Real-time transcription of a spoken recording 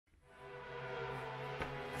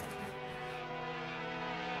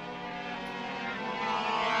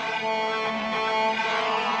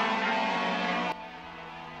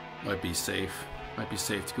might be safe. Might be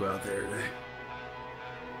safe to go out there today.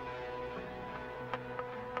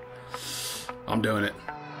 I'm doing it.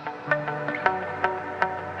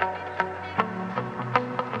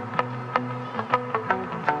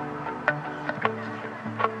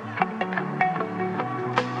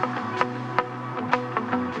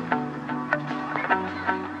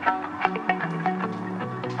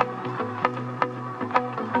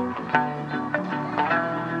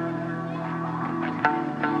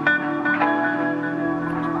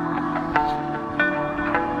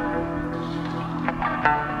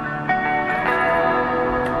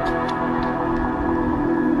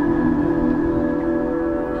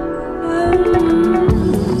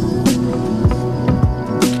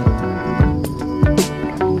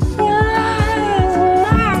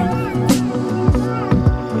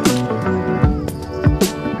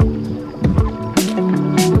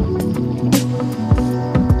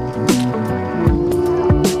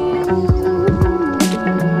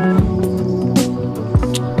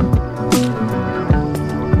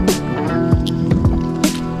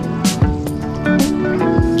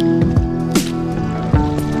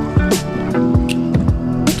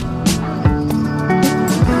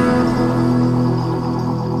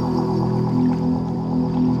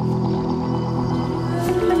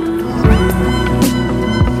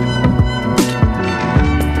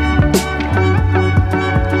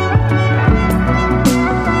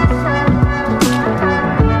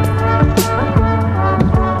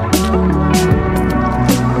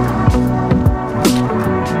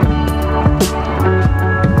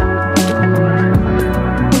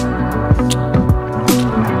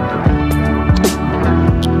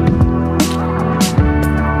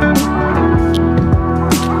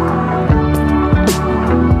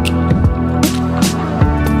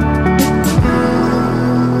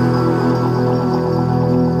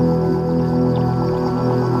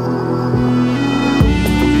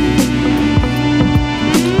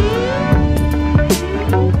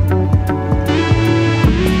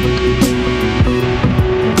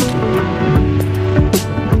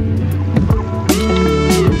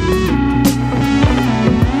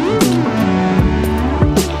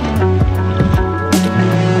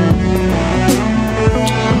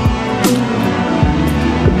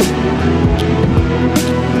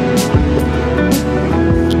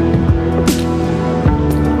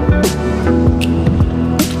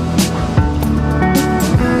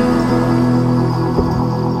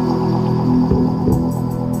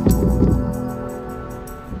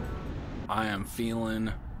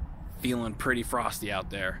 Feeling pretty frosty out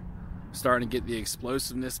there. Starting to get the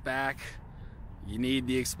explosiveness back. You need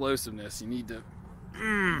the explosiveness. You need to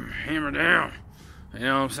hammer down. You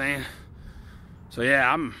know what I'm saying? So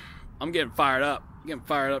yeah, I'm getting fired up. Getting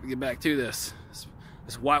fired up to get back to this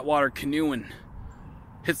whitewater canoeing.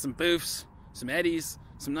 Hit some boofs, some eddies,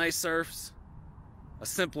 some nice surfs. A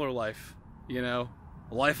simpler life, you know,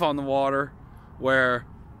 a life on the water where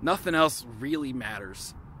nothing else really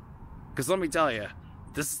matters. Because let me tell you,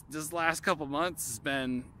 this last couple months has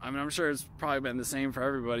been, I mean, I'm sure it's probably been the same for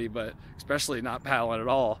everybody, but especially not paddling at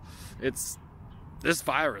all. This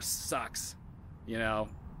virus sucks, you know.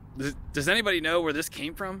 Does anybody know where this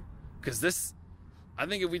came from? Because this, I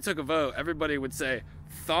think if we took a vote, everybody would say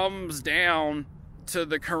thumbs down to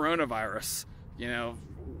the coronavirus, you know.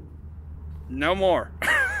 No more.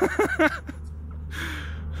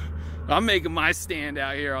 I'm making my stand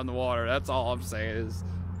out here on the water. That's all I'm saying is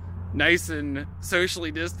nice and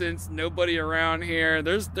socially distanced, nobody around here.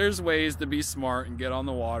 There's ways to be smart and get on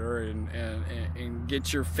the water and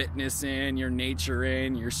get your fitness in, your nature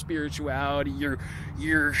in, your spirituality,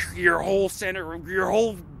 your whole center, your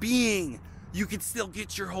whole being. You can still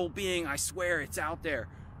get your whole being. I swear, it's out there.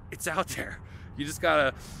 It's out there. You just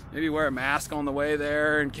gotta maybe wear a mask on the way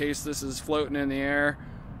there in case this is floating in the air.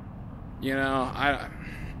 You know,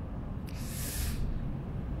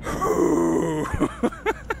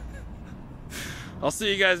 I'll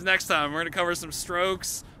see you guys next time. We're gonna cover some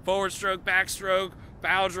strokes: forward stroke, backstroke,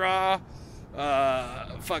 bow draw,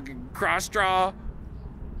 fucking cross draw,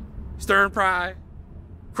 stern pry,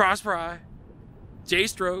 cross pry, J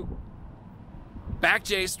stroke, back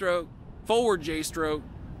J stroke, forward J stroke,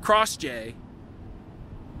 cross J,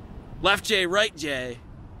 left J, right J,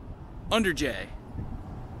 under J.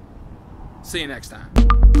 See you next time.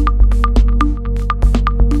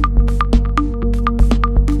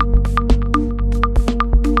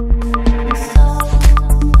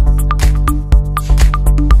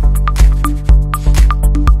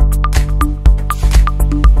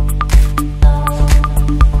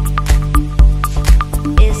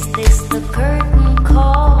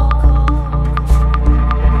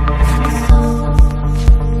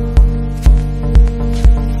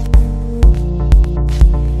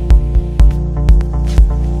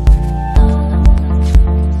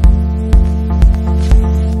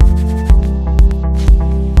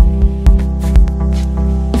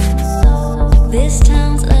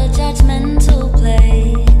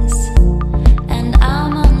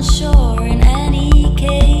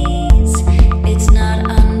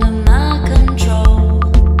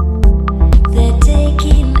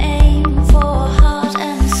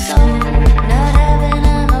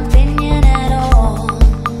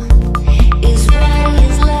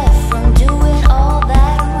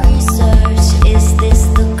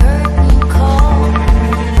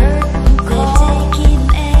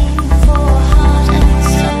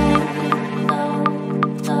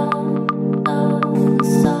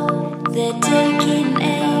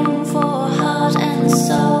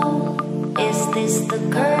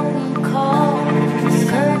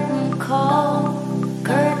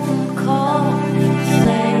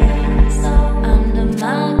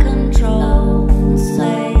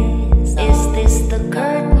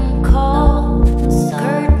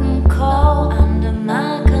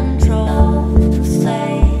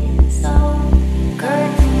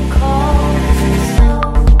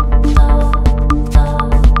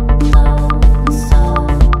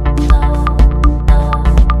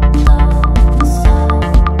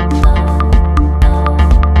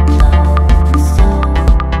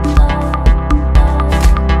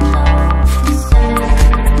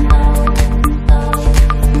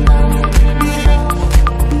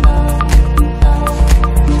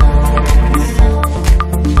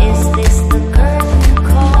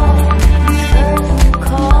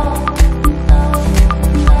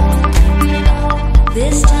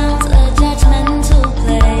 times